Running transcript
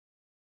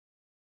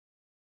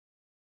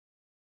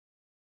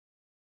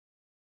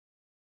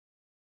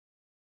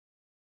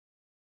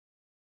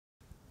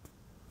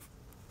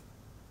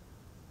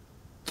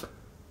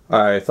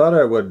I thought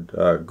I would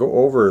go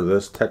over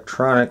this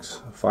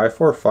Tektronix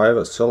 545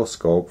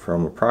 oscilloscope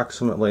from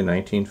approximately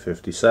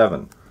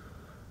 1957.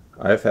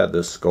 I've had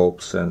this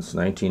scope since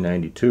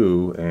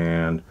 1992,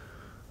 and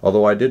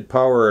although I did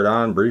power it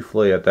on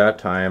briefly at that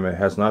time, it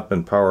has not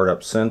been powered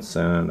up since,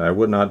 and I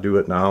would not do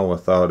it now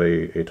without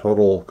a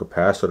total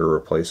capacitor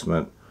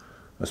replacement,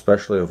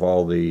 especially of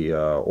all the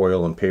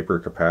oil and paper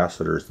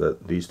capacitors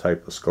that these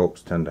type of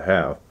scopes tend to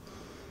have.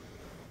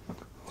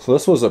 So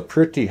this was a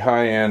pretty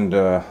high-end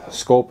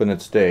scope in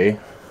its day.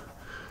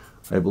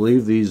 I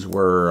believe these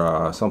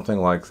were something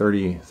like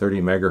 30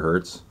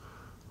 megahertz,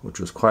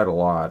 which was quite a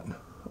lot.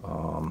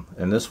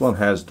 And this one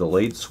has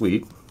delayed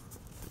sweep,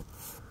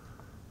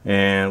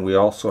 and we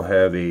also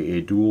have a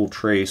dual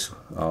trace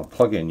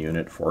plug-in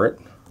unit for it.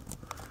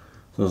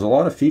 So there's a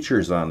lot of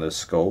features on this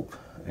scope,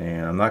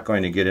 and I'm not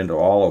going to get into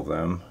all of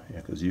them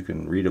because you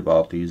can read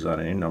about these on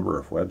any number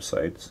of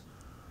websites.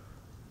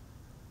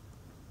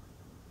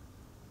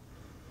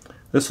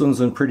 This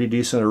one's in pretty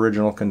decent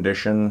original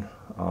condition.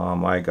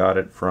 I got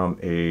it from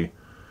a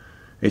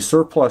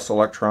surplus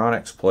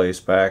electronics place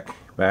back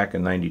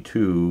in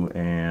 '92,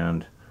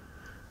 and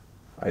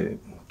I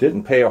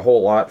didn't pay a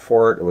whole lot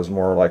for it. It was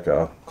more like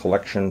a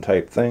collection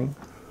type thing.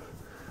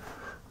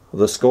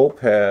 The scope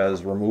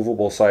has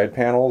removable side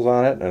panels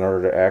on it in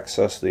order to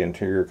access the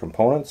interior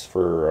components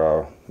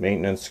for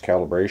maintenance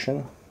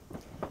calibration.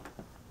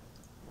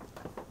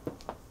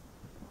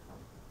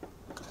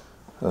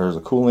 There's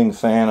a cooling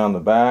fan on the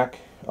back.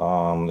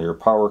 Your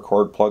power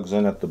cord plugs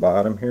in at the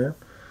bottom here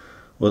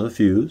with a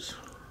fuse.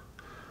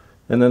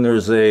 And then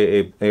there's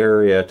a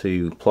area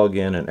to plug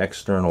in an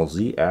external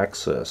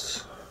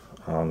Z-axis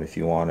if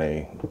you want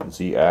a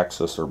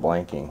Z-axis or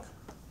blanking.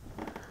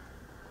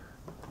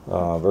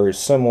 Very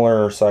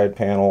similar side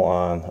panel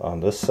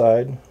on this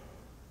side.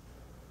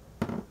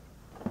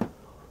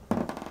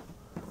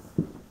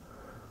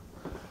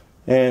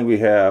 And we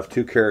have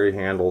two carry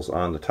handles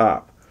on the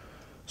top.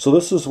 So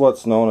this is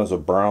what's known as a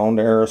brown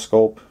era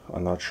scope.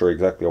 I'm not sure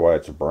exactly why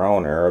it's a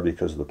brown era,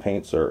 because the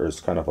paints is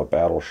kind of a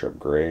battleship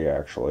gray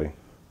actually.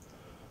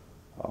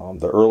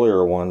 The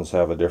earlier ones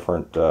have a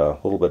different,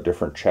 little bit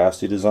different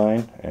chassis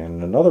design. And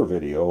in another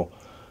video,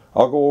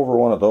 I'll go over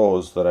one of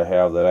those that I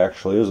have that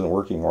actually is in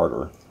working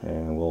order,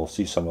 and we'll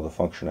see some of the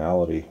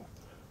functionality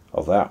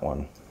of that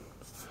one.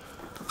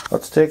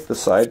 Let's take the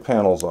side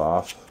panels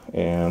off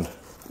and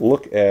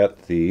look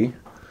at the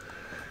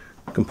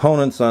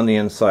components on the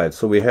inside.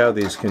 So we have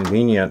these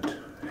convenient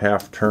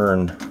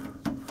half-turn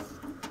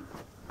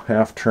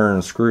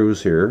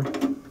screws here,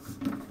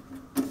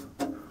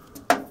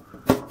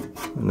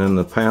 and then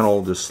the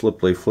panel just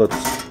simply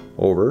flips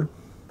over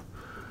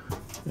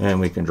and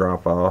we can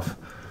drop off.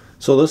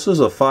 So this is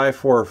a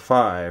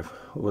 545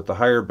 with the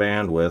higher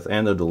bandwidth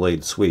and the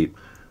delayed sweep.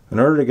 In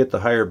order to get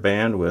the higher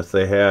bandwidth,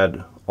 they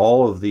had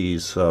all of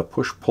these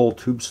push-pull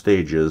tube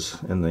stages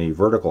in the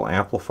vertical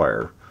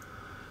amplifier.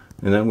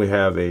 And then we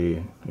have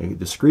a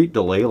discrete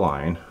delay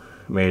line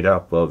made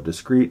up of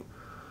discrete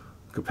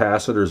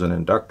capacitors and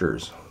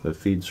inductors that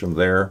feeds from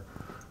there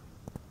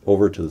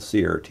over to the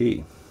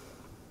CRT.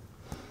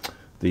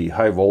 The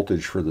high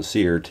voltage for the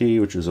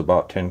CRT, which is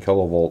about 10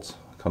 kilovolts,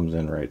 comes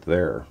in right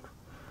there.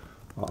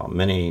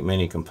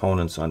 Many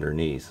components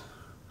underneath.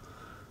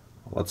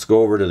 Let's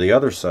go over to the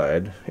other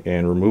side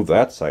and remove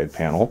that side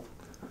panel,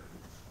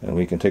 and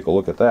we can take a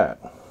look at that.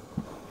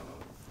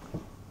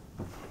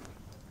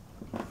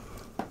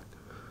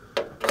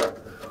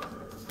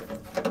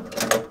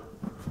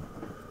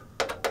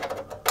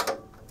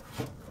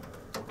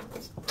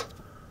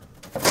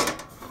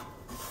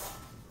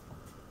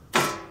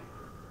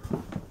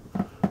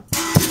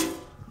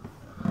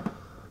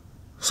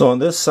 So on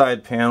this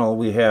side panel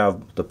we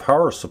have the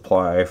power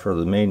supply for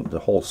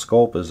the whole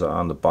scope is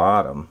on the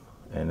bottom,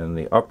 and in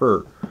the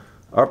upper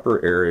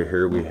area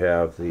here we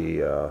have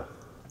the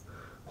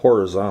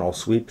horizontal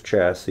sweep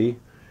chassis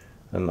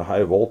and the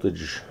high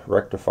voltage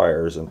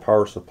rectifiers and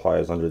power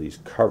supplies under these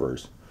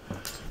covers.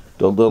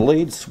 The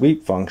delayed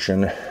sweep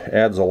function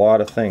adds a lot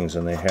of things,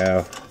 and they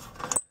have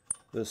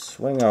this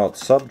swing out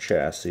sub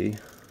chassis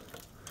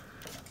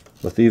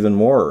with even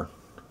more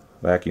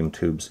vacuum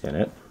tubes in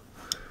it.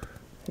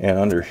 And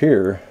under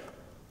here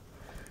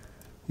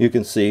you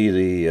can see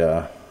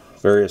the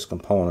various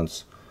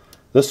components.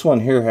 This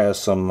one here has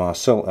some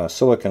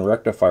silicon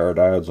rectifier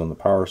diodes on the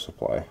power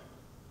supply.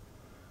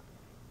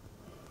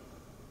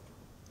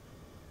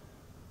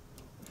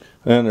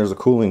 And there's a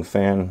cooling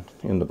fan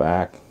in the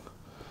back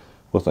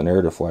with an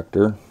air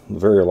deflector. A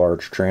very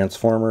large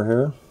transformer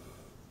here.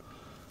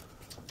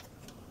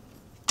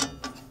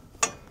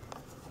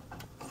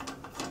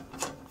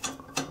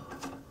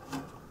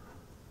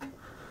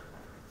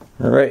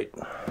 Alright,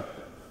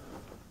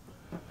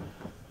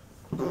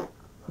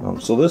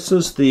 so this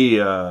is the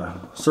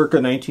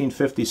circa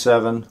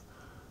 1957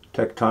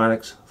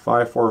 Tektronix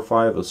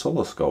 545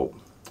 oscilloscope.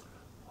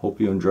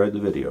 Hope you enjoyed the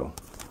video.